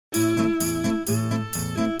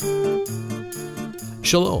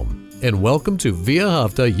Shalom, and welcome to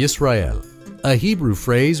V'ahavta Yisrael, a Hebrew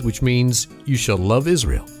phrase which means you shall love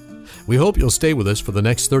Israel. We hope you'll stay with us for the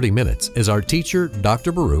next 30 minutes as our teacher,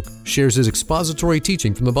 Dr. Baruch, shares his expository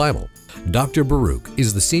teaching from the Bible. Dr. Baruch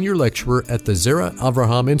is the senior lecturer at the Zera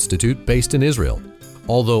Avraham Institute based in Israel.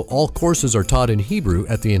 Although all courses are taught in Hebrew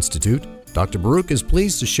at the Institute, Dr. Baruch is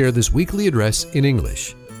pleased to share this weekly address in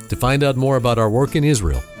English. To find out more about our work in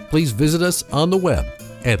Israel, please visit us on the web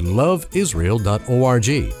at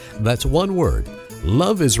LoveIsrael.org. That's one word,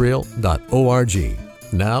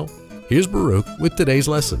 LoveIsrael.org. Now, here's Baruch with today's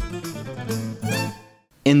lesson.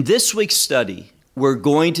 In this week's study, we're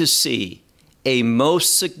going to see a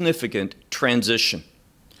most significant transition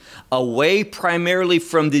away primarily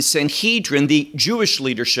from the Sanhedrin, the Jewish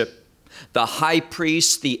leadership, the high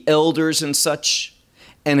priests, the elders and such,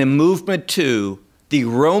 and a movement to the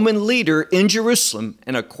Roman leader in Jerusalem.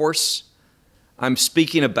 And of course, I'm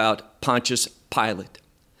speaking about Pontius Pilate.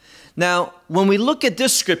 Now, when we look at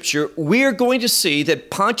this scripture, we are going to see that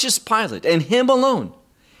Pontius Pilate, and him alone,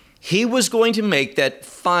 he was going to make that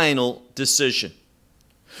final decision.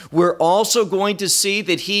 We're also going to see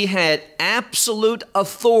that he had absolute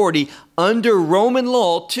authority under Roman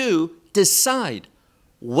law to decide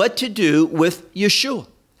what to do with Yeshua.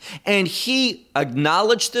 And he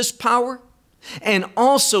acknowledged this power, and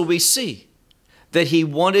also we see that he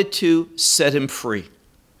wanted to set him free.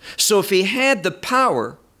 So if he had the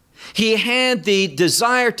power, he had the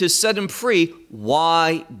desire to set him free,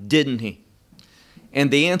 why didn't he?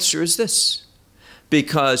 And the answer is this: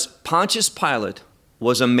 because Pontius Pilate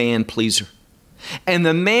was a man pleaser. And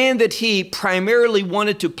the man that he primarily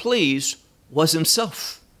wanted to please was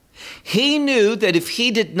himself. He knew that if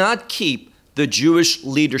he did not keep the Jewish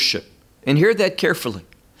leadership, and hear that carefully,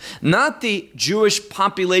 not the Jewish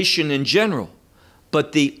population in general,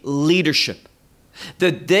 but the leadership,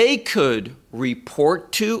 that they could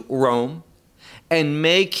report to Rome and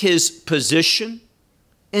make his position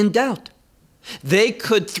in doubt. They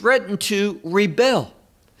could threaten to rebel.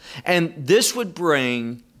 And this would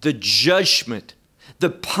bring the judgment, the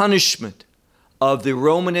punishment of the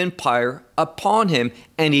Roman Empire upon him,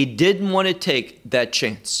 and he didn't want to take that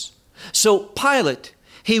chance. So Pilate,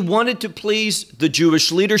 he wanted to please the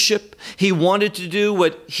Jewish leadership. He wanted to do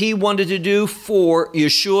what he wanted to do for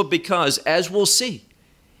Yeshua because, as we'll see,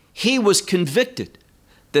 he was convicted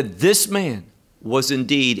that this man was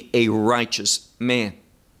indeed a righteous man.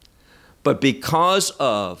 But because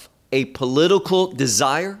of a political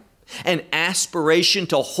desire, an aspiration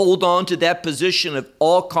to hold on to that position at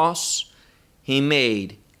all costs, he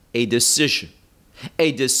made a decision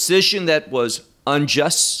that was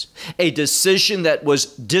unjust, a decision that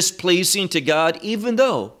was displeasing to God, even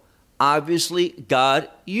though obviously God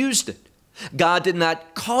used it. God did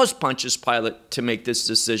not cause Pontius Pilate to make this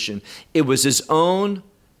decision. It was his own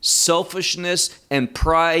selfishness and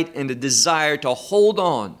pride and a desire to hold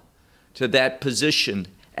on to that position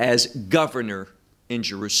as governor in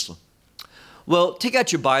Jerusalem. Well, take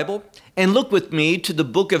out your Bible and look with me to the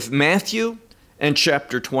book of Matthew and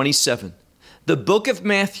chapter 27. The book of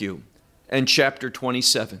Matthew and chapter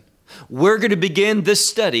 27. We're going to begin this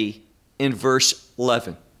study in verse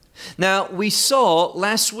 11. Now, we saw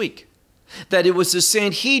last week that it was the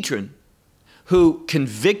Sanhedrin who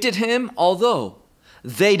convicted him, although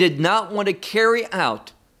they did not want to carry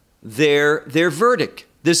out their verdict,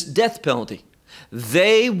 this death penalty.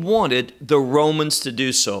 They wanted the Romans to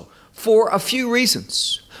do so for a few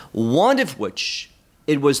reasons, one of which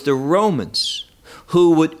it was the Romans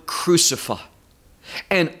who would crucify.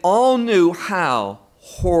 And all knew how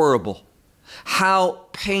horrible, how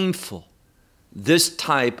painful this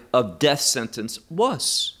type of death sentence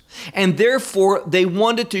was. And therefore, they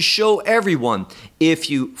wanted to show everyone, if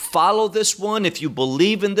you follow this one, if you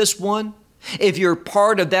believe in this one, if you're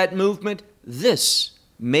part of that movement, this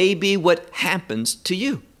may be what happens to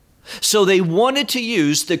you. So they wanted to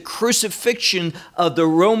use the crucifixion of the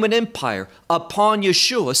Roman Empire upon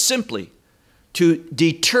Yeshua simply to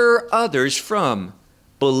deter others from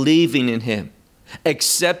believing in him,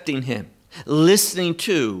 accepting him, listening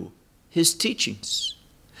to his teachings.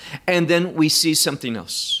 And then we see something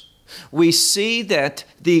else. We see that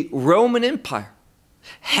the Roman Empire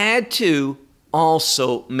had to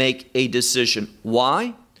also make a decision.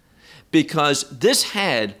 Why? Because this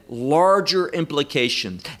had larger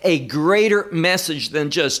implications, a greater message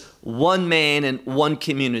than just one man and one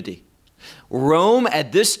community. Rome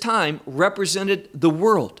at this time represented the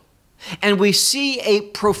world. And we see a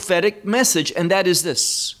prophetic message, and that is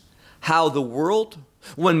this: how the world,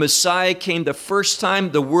 when Messiah came the first time,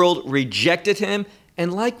 the world rejected him,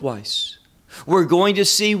 and likewise, we're going to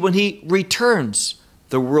see when he returns,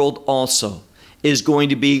 the world also is going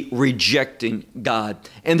to be rejecting God.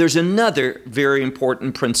 And there's another very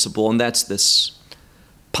important principle, and that's this.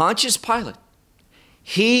 Pontius Pilate,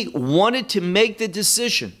 he wanted to make the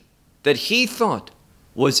decision that he thought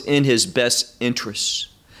was in his best interests.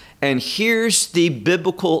 And here's the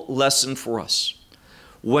biblical lesson for us.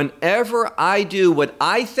 Whenever I do what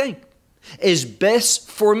I think is best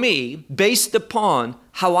for me, based upon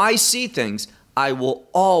how I see things, I will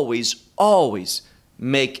always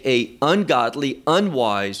make a ungodly,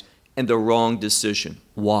 unwise, and the wrong decision.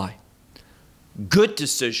 Why? Good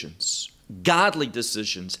decisions, godly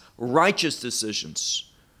decisions, righteous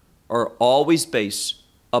decisions are always based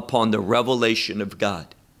upon the revelation of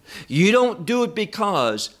God. You don't do it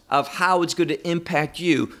because of how it's going to impact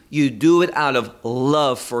you. You do it out of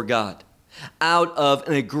love for God, out of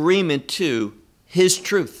an agreement to His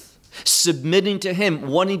truth, submitting to Him,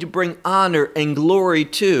 wanting to bring honor and glory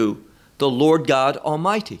to the Lord God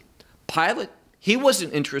Almighty. Pilate, he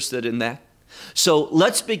wasn't interested in that. So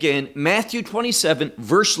let's begin Matthew 27,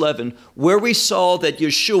 verse 11, where we saw that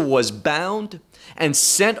Yeshua was bound and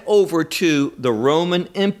sent over to the Roman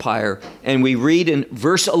Empire. And we read in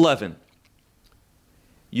verse 11,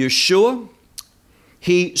 Yeshua,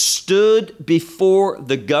 he stood before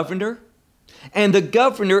the governor, and the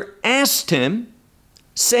governor asked him,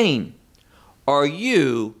 saying, "Are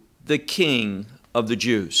you the king of the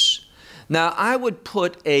Jews?" Now, I would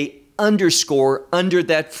put a underscore under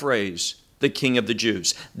that phrase, the king of the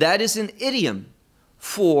Jews. That is an idiom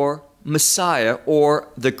for Messiah or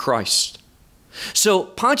the Christ. So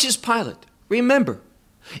Pontius Pilate, remember,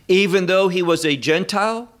 even though he was a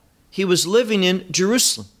Gentile, he was living in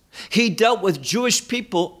Jerusalem. He dealt with Jewish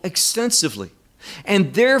people extensively,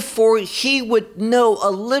 and therefore he would know a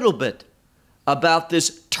little bit about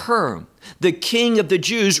this term, the king of the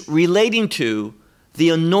Jews, relating to the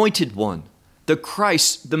anointed one, the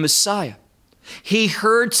Christ, the Messiah. He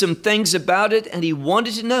heard some things about it and he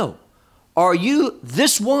wanted to know, are you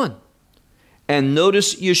this one? And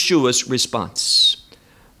notice Yeshua's response.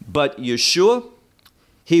 But Yeshua,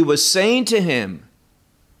 he was saying to him,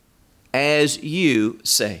 as you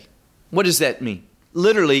say. What does that mean?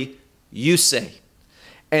 Literally, you say.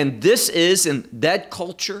 And this is, in that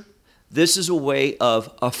culture, this is a way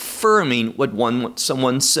of affirming what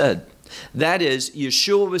someone said. That is,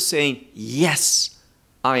 Yeshua was saying, yes,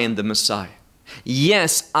 I am the Messiah.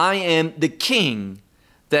 Yes, I am the king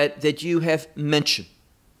that you have mentioned.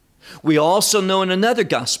 We also know in another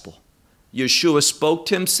gospel, Yeshua spoke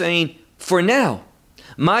to him saying, for now,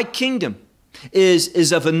 my kingdom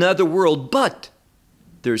is of another world, but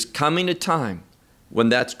there's coming a time when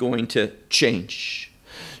that's going to change.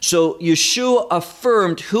 So Yeshua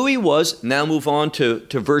affirmed who he was. Now move on to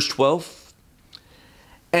verse 12.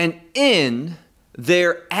 And in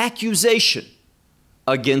their accusation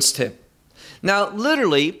against him. Now,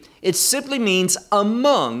 literally, it simply means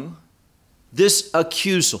among this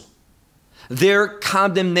accusal, their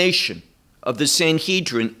condemnation of the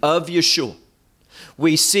Sanhedrin of Yeshua.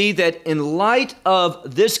 We see that in light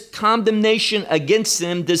of this condemnation against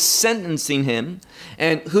him, this sentencing him,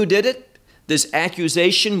 and who did it? This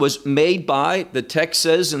accusation was made by, the text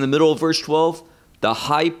says in the middle of verse 12, the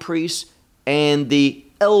high priest and the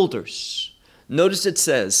elders. Notice it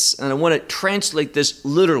says, and I want to translate this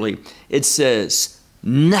literally, it says,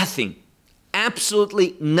 nothing,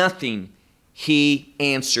 absolutely nothing, he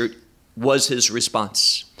answered, was his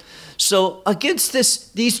response. So against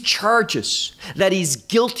these charges that he's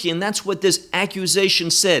guilty, and that's what this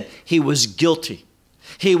accusation said, he was guilty.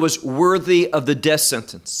 He was worthy of the death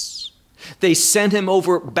sentence. They sent him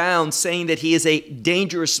over bound, saying that he is a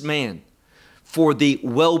dangerous man for the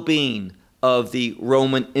well-being of the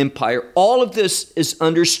Roman Empire. All of this is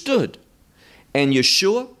understood. And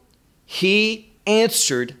Yeshua, he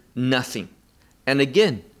answered nothing. And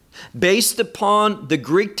again, based upon the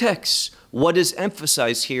Greek text, what is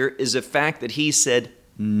emphasized here is the fact that he said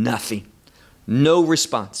nothing. No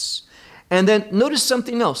response. And then notice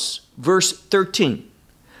something else. Verse 13.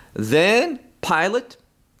 Then Pilate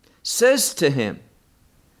says to him,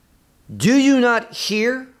 do you not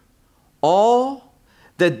hear all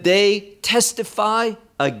that they testify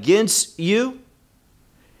against you?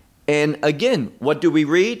 And again, what do we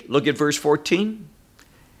read? Look at verse 14.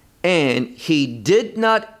 And he did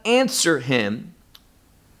not answer him,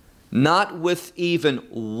 not with even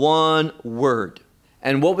one word.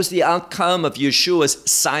 And what was the outcome of Yeshua's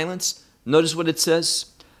silence? Notice what it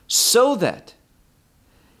says. So that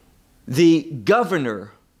the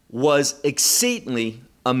governor was exceedingly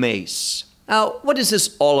amazed. Now, what is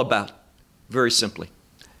this all about? Very simply,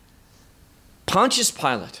 Pontius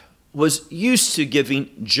Pilate was used to giving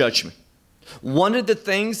judgment. One of the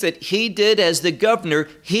things that he did as the governor,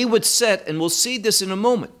 he would set, and we'll see this in a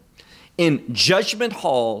moment, in judgment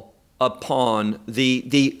hall upon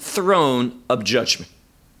the throne of judgment.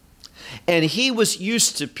 And he was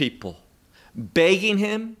used to people begging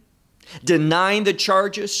him, denying the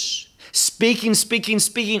charges,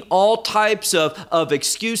 speaking all types of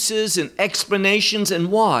excuses and explanations,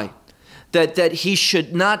 and why? That he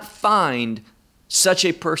should not find such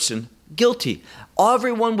a person guilty.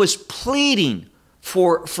 Everyone was pleading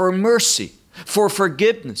for mercy, for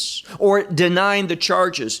forgiveness, or denying the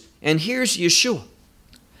charges. And here's Yeshua.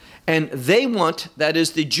 And they want, that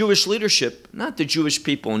is the Jewish leadership, not the Jewish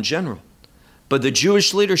people in general, but the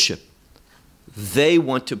Jewish leadership, they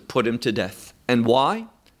want to put him to death. And why?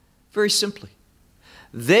 Very simply.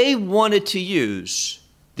 They wanted to use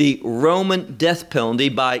the Roman death penalty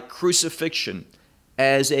by crucifixion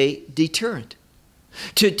as a deterrent.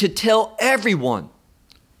 To tell everyone,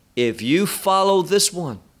 if you follow this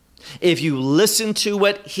one, if you listen to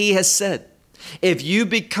what he has said, if you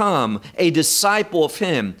become a disciple of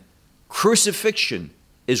him, crucifixion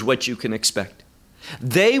is what you can expect.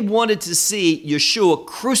 They wanted to see Yeshua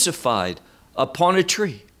crucified upon a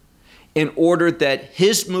tree in order that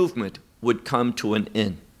his movement would come to an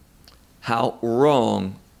end. How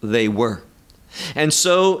wrong they were. And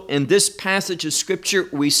so in this passage of Scripture,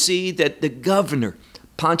 we see that the governor,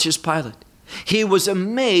 Pontius Pilate, he was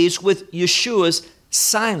amazed with Yeshua's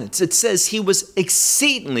silence. It says he was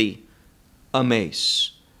exceedingly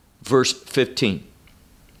amazed. Verse 15.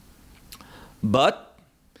 But,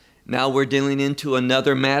 now we're dealing into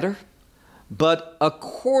another matter, but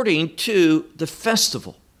according to the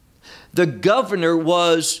festival, the governor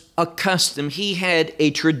was accustomed, he had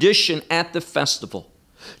a tradition at the festival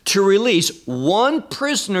to release one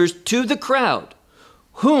prisoner to the crowd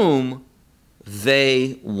whom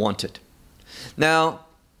they wanted. Now,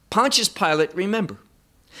 Pontius Pilate, remember,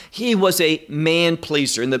 he was a man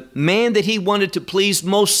pleaser, and the man that he wanted to please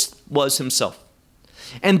most was himself.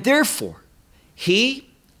 And therefore,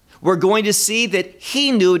 we're going to see that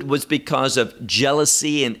he knew it was because of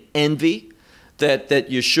jealousy and envy that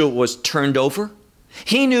Yeshua was turned over.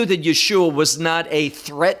 He knew that Yeshua was not a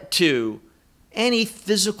threat to any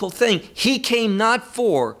physical thing. He came not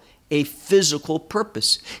for a physical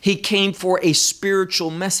purpose. He came for a spiritual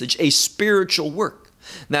message, a spiritual work.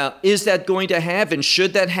 Now, is that going to have, and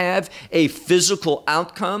should that have, a physical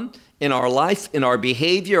outcome in our life, in our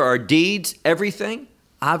behavior, our deeds, everything?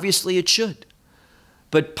 Obviously it should.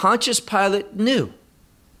 But Pontius Pilate knew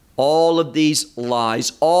all of these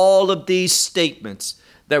lies, all of these statements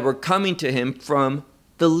that were coming to him from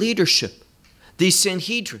the leadership, the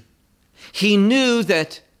Sanhedrin. He knew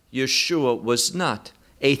that Yeshua was not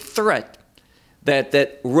a threat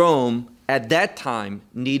that Rome at that time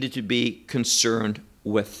needed to be concerned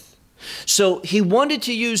with. So he wanted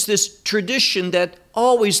to use this tradition that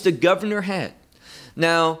always the governor had.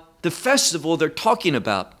 Now, the festival they're talking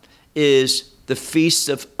about is the Feast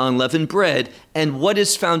of Unleavened Bread. And what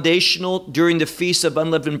is foundational during the Feast of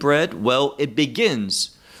Unleavened Bread? Well, it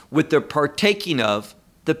begins with the partaking of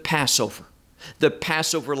the Passover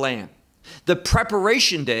lamb. The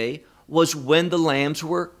preparation day was when the lambs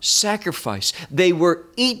were sacrificed. They were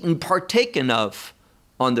eaten, partaken of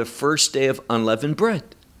on the first day of unleavened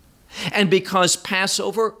bread. And because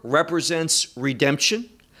Passover represents redemption,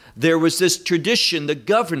 there was this tradition, the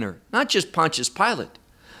governor, not just Pontius Pilate,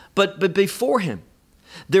 but before him,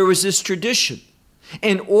 there was this tradition.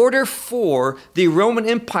 In order for the Roman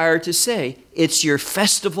Empire to say, it's your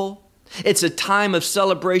festival, it's a time of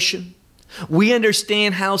celebration, we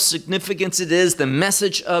understand how significant it is, the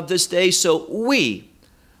message of this day, so we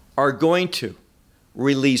are going to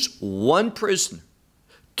release one prisoner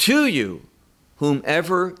to you,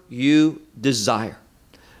 whomever you desire.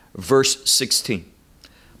 Verse 16.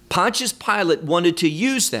 Pontius Pilate wanted to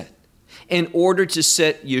use that in order to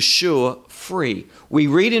set Yeshua free. We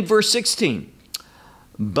read in verse 16,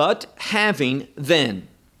 but having then,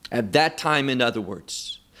 at that time in other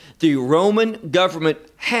words, the Roman government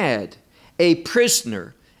had a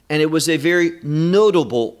prisoner, and it was a very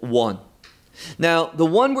notable one. Now, the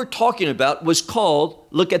one we're talking about was called,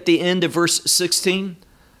 look at the end of verse 16,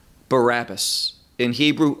 Barabbas. In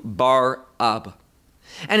Hebrew, Bar Abba.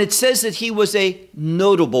 And it says that he was a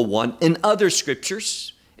notable one. In other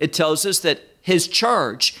scriptures, it tells us that his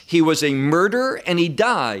charge, he was a murderer and he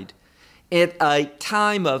died at a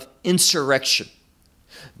time of insurrection.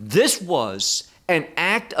 This was an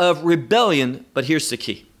act of rebellion, but here's the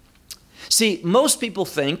key. See, most people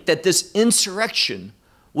think that this insurrection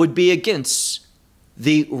would be against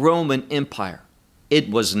the Roman Empire. It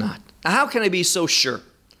was not. Now, how can I be so sure?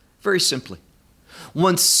 Very simply.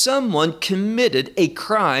 when someone committed a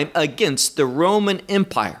crime against the Roman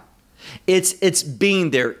Empire. It's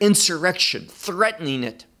being there, insurrection, threatening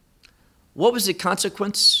it. What was the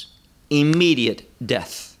consequence? Immediate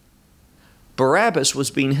death. Barabbas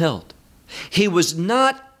was being held. He was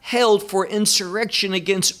not held for insurrection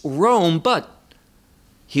against Rome, but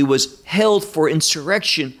he was held for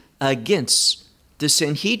insurrection against the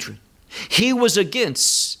Sanhedrin. He was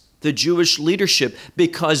against the Jewish leadership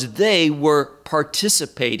because they were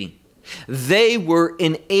participating. They were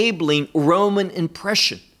enabling Roman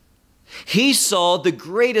oppression. He saw the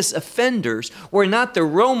greatest offenders were not the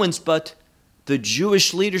Romans, but the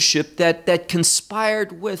Jewish leadership that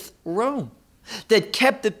conspired with Rome, that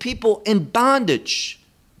kept the people in bondage.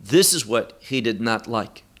 This is what he did not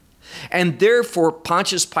like. And therefore,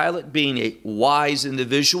 Pontius Pilate, being a wise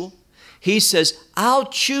individual, he says, I'll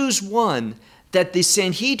choose one that the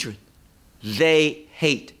Sanhedrin, they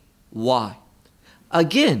hate. Why?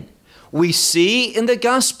 Again, we see in the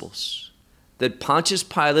Gospels that Pontius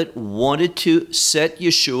Pilate wanted to set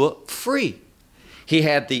Yeshua free. He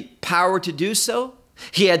had the power to do so.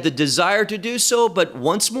 He had the desire to do so, but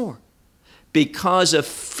once more, because of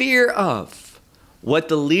fear of what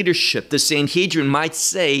the leadership, the Sanhedrin, might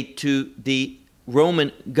say to the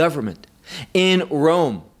Roman government. In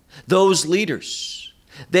Rome, those leaders,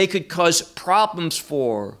 they could cause problems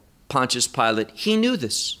for Pontius Pilate. He knew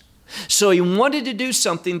this. So he wanted to do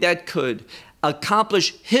something that could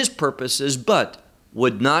accomplish his purposes, but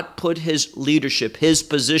would not put his leadership, his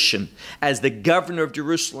position as the governor of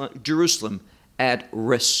Jerusalem at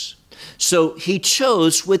risk. So he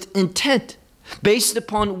chose with intent, based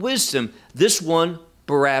upon wisdom, this one,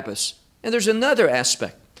 Barabbas. And there's another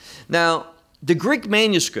aspect. Now, the Greek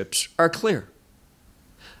manuscripts are clear.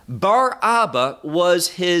 Bar-Abba was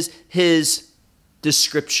his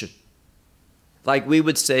description. Like we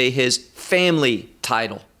would say his family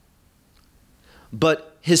title.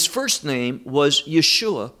 But his first name was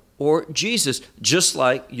Yeshua, or Jesus, just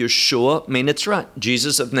like Yeshua Menetzrat,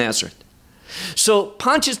 Jesus of Nazareth. So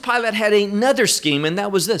Pontius Pilate had another scheme, and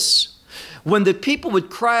that was this. When the people would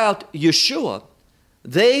cry out Yeshua,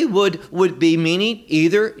 they would be meaning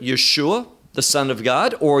either Yeshua, the Son of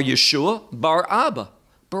God, or Yeshua Bar-Abba,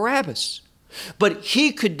 Barabbas. But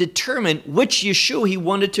he could determine which Yeshua he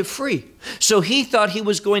wanted to free. So he thought he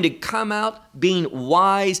was going to come out being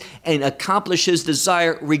wise and accomplish his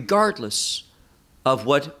desire regardless of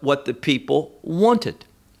what the people wanted.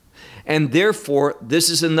 And therefore, this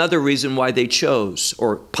is another reason why they chose,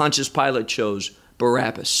 or Pontius Pilate chose,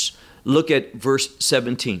 Barabbas. Look at verse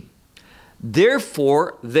 17.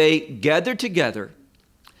 Therefore, they gathered together,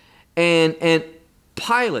 and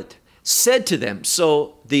Pilate said to them,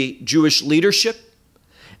 so the Jewish leadership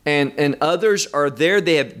and others are there,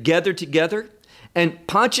 they have gathered together, and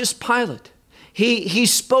Pontius Pilate, he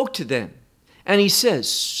spoke to them, and he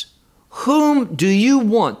says, whom do you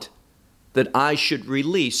want that I should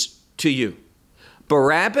release to you?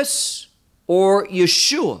 Barabbas or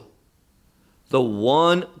Yeshua, the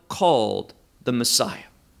one called the Messiah?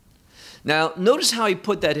 Now, notice how he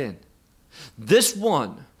put that in. This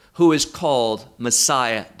one who is called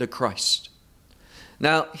Messiah the Christ.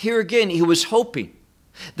 Now, here again, he was hoping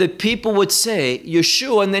that people would say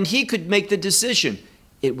Yeshua, and then he could make the decision.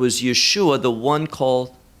 It was Yeshua, the one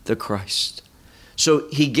called the Christ. So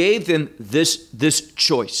he gave them this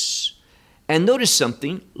choice. And notice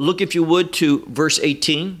something. Look, if you would, to verse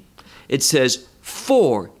 18. It says,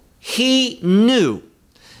 for he knew.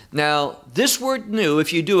 Now, this word knew,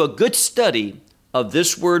 if you do a good study of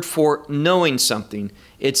this word for knowing something,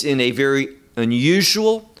 it's in a very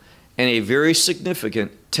unusual and a very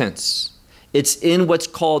significant tense. It's in what's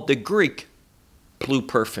called the Greek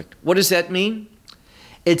pluperfect. What does that mean?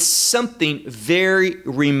 It's something very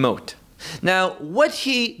remote. Now, what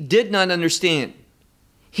he did not understand,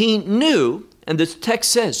 he knew, and the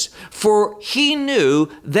text says, for he knew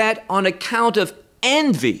that on account of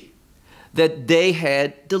envy, that they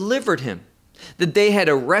had delivered him, that they had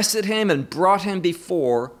arrested him and brought him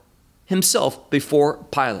before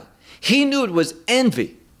Pilate. He knew it was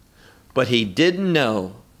envy, but he didn't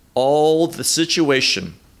know all the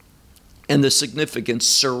situation and the significance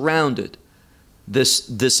surrounded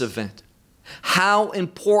this event. How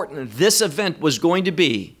important this event was going to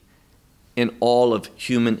be in all of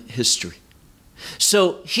human history.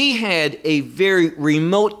 So he had a very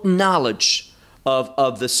remote knowledge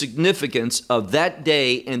of the significance of that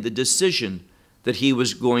day and the decision that he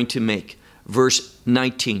was going to make. Verse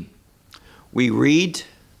 19. We read,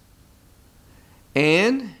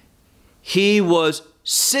 and he was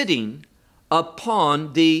sitting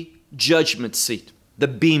upon the judgment seat, the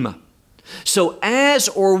bema. So as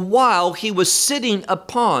or while he was sitting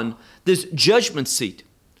upon this judgment seat,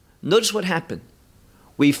 notice what happened.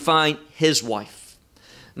 We find his wife.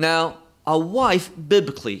 Now, a wife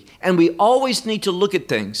biblically, and we always need to look at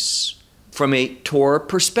things from a Torah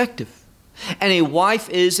perspective. And a wife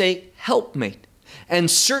is a helpmate. And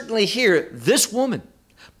certainly here, this woman,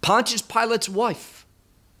 Pontius Pilate's wife,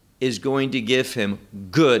 is going to give him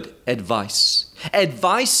good advice.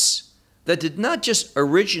 Advice that did not just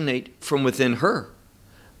originate from within her,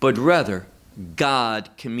 but rather God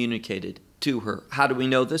communicated to her. How do we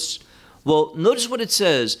know this? Well, notice what it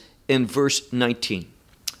says in verse 19.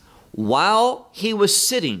 While he was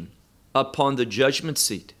sitting upon the judgment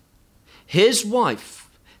seat, his wife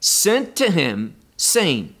sent to him,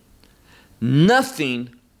 saying,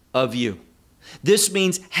 nothing of you. This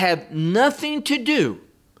means have nothing to do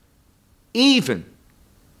even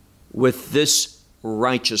with this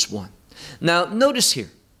righteous one. Now, notice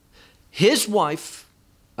here, his wife,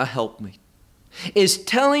 a helpmate, is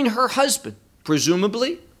telling her husband,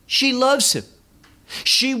 presumably, she loves him.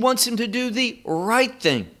 She wants him to do the right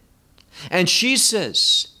thing. And she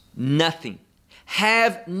says, nothing.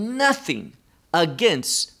 Have nothing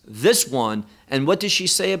against this one. And what does she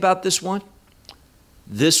say about this one?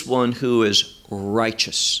 This one who is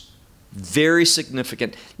righteous. Very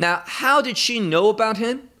significant. Now, how did she know about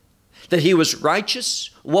him? That he was righteous?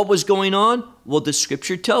 What was going on? Well, the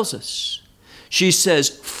scripture tells us. She says,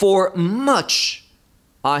 for much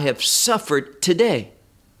I have suffered today.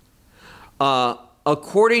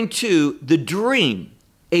 According to the dream,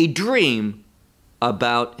 a dream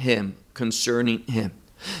about him, concerning him.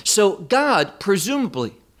 So God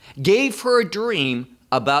presumably gave her a dream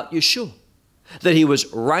about Yeshua, that he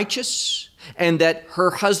was righteous and that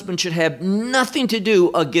her husband should have nothing to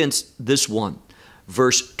do against this one.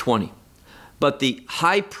 Verse 20. But the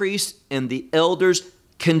high priest and the elders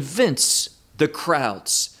convince the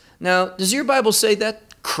crowds. Now, does your Bible say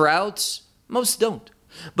that? Crowds? Most don't.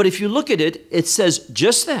 But if you look at it, it says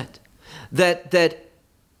just that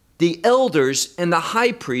the elders and the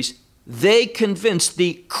high priest, they convinced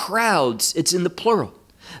the crowds. It's in the plural.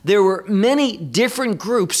 There were many different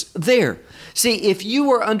groups there. See, if you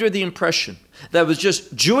were under the impression that it was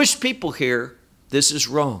just Jewish people here, this is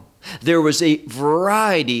wrong. There was a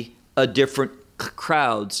variety of different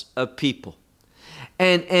crowds of people.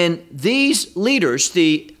 And these leaders,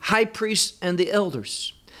 the high priests and the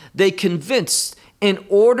elders, they convinced in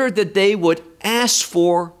order that they would ask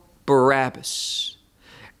for Barabbas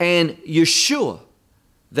and Yeshua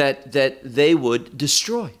that they would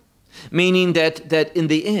destroy. Meaning that in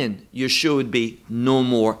the end, Yeshua would be no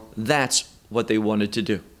more. That's what they wanted to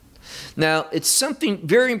do. Now, it's something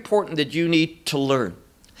very important that you need to learn.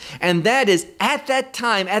 And that is, at that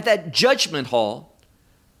time, at that judgment hall,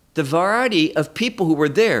 the variety of people who were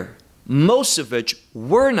there, most of which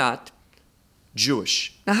were not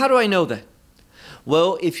Jewish. Now, how do I know that?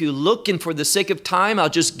 Well, if you look, and for the sake of time, I'll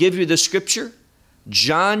just give you the scripture.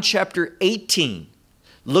 John chapter 18.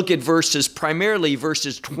 Look at primarily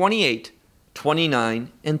verses 28,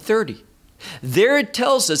 29, and 30. There it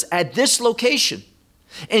tells us at this location,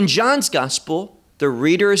 in John's gospel, the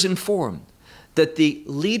reader is informed that the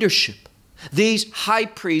leadership, these high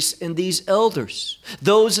priests and these elders,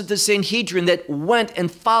 those of the Sanhedrin that went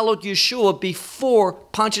and followed Yeshua before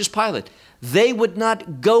Pontius Pilate, they would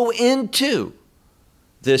not go into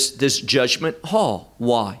this judgment hall.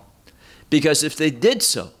 Why? Because if they did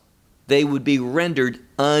so, they would be rendered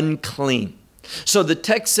unclean. So the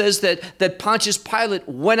text says that Pontius Pilate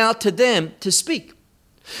went out to them to speak.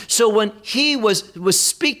 So when he was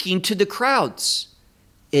speaking to the crowds,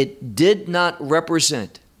 it did not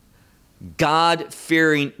represent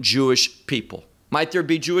God-fearing Jewish people. Might there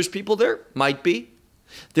be Jewish people there? Might be.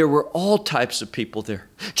 There were all types of people there.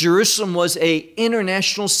 Jerusalem was an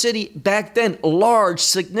international city back then, large,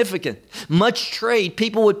 significant, much trade.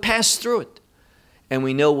 People would pass through it. And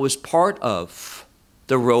we know it was part of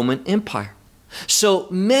the Roman Empire. So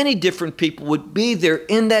many different people would be there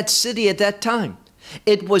in that city at that time.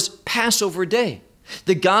 It was Passover day.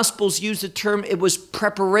 The Gospels use the term, it was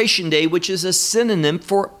preparation day, which is a synonym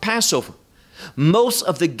for Passover. Most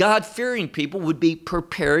of the God-fearing people would be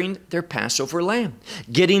preparing their Passover lamb,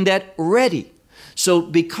 getting that ready. So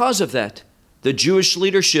because of that, the Jewish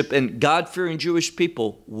leadership and God-fearing Jewish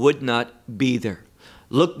people would not be there.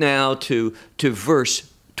 Look now to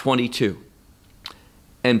verse 22.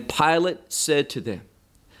 And Pilate said to them,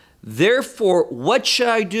 therefore, what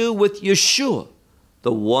shall I do with Yeshua,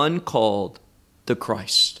 the one called the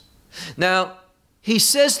Christ? Now, he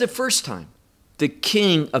says the first time, the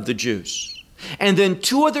King of the Jews. And then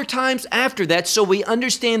 2 other times after that, so we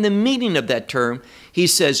understand the meaning of that term, he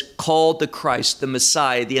says, called the Christ, the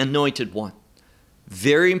Messiah, the Anointed One.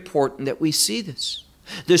 Very important that we see this.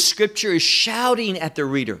 The scripture is shouting at the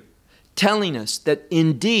reader, telling us that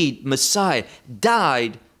indeed Messiah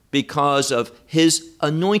died because of his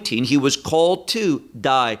anointing. He was called to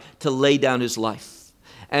die, to lay down his life.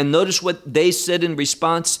 And notice what they said in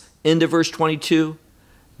response into verse 22.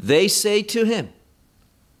 They say to him,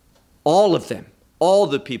 all of them, all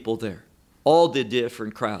the people there, all the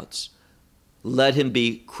different crowds, let him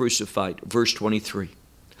be crucified. Verse 23.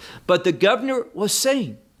 But the governor was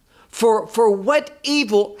saying, for what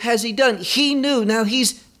evil has he done? He knew. Now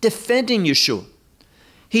he's defending Yeshua.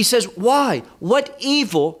 He says, why? What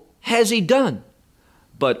evil has he done?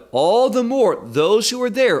 But all the more, those who were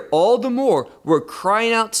there, all the more were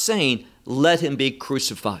crying out saying, let him be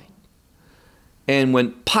crucified. And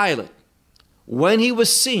when Pilate, when he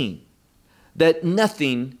was seeing that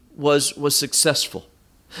nothing was successful,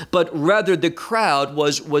 but rather the crowd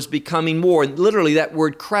was becoming more, and literally that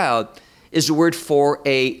word crowd is the word for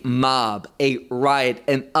a mob, a riot,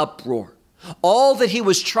 an uproar. All that he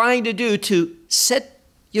was trying to do to set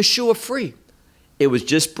Yeshua free, it was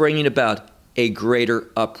just bringing about a greater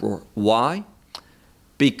uproar. Why?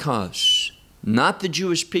 Because not the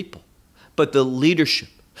Jewish people, but the leadership,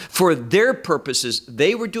 for their purposes,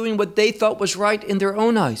 they were doing what they thought was right in their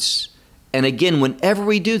own eyes. And again, whenever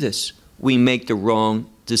we do this, we make the wrong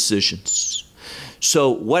decisions. So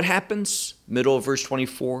what happens? Middle of verse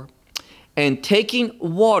 24. And taking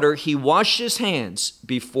water, he washed his hands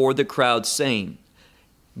before the crowd, saying,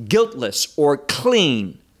 guiltless or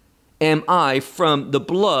clean am I from the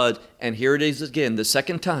blood, and here it is again, the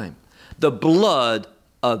second time, the blood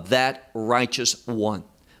of that righteous one.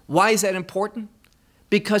 Why is that important?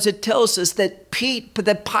 Because it tells us that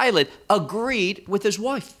Pilate agreed with his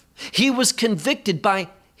wife. He was convicted by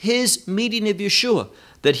his meeting of Yeshua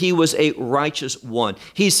that he was a righteous one.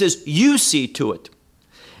 He says, you see to it.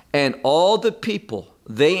 And all the people,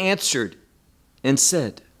 they answered and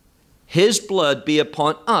said, his blood be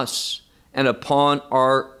upon us and upon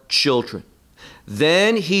our children.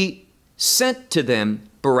 Then he sent to them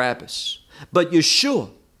Barabbas. But Yeshua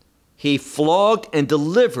he flogged and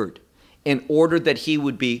delivered in order that he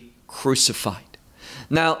would be crucified.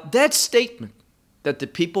 Now, that statement that the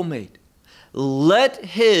people made, let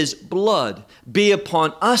his blood be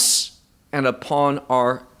upon us and upon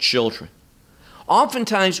our children.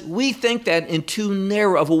 Oftentimes, we think that in too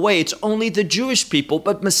narrow of a way. It's only the Jewish people,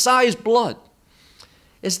 but Messiah's blood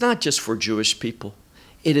is not just for Jewish people.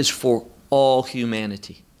 It is for all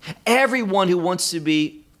humanity. Everyone who wants to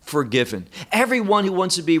be forgiven, everyone who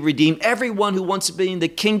wants to be redeemed, everyone who wants to be in the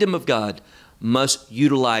kingdom of God must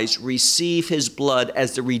receive his blood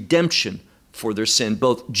as the redemption for their sin,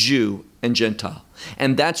 both Jew and Gentile.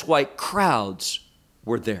 And that's why crowds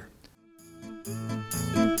were there.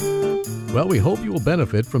 Well, we hope you will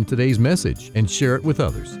benefit from today's message and share it with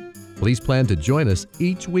others. Please plan to join us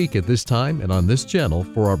each week at this time and on this channel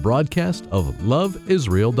for our broadcast of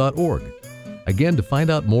LoveIsrael.org. Again, to find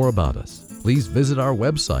out more about us, please visit our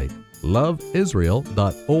website,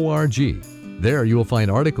 LoveIsrael.org. There you will find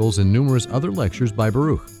articles and numerous other lectures by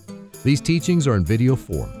Baruch. These teachings are in video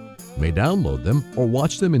form. You may download them or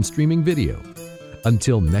watch them in streaming video.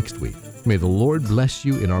 Until next week, may the Lord bless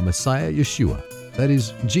you in our Messiah Yeshua, that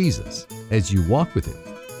is Jesus, as you walk with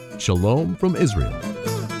him. Shalom from Israel.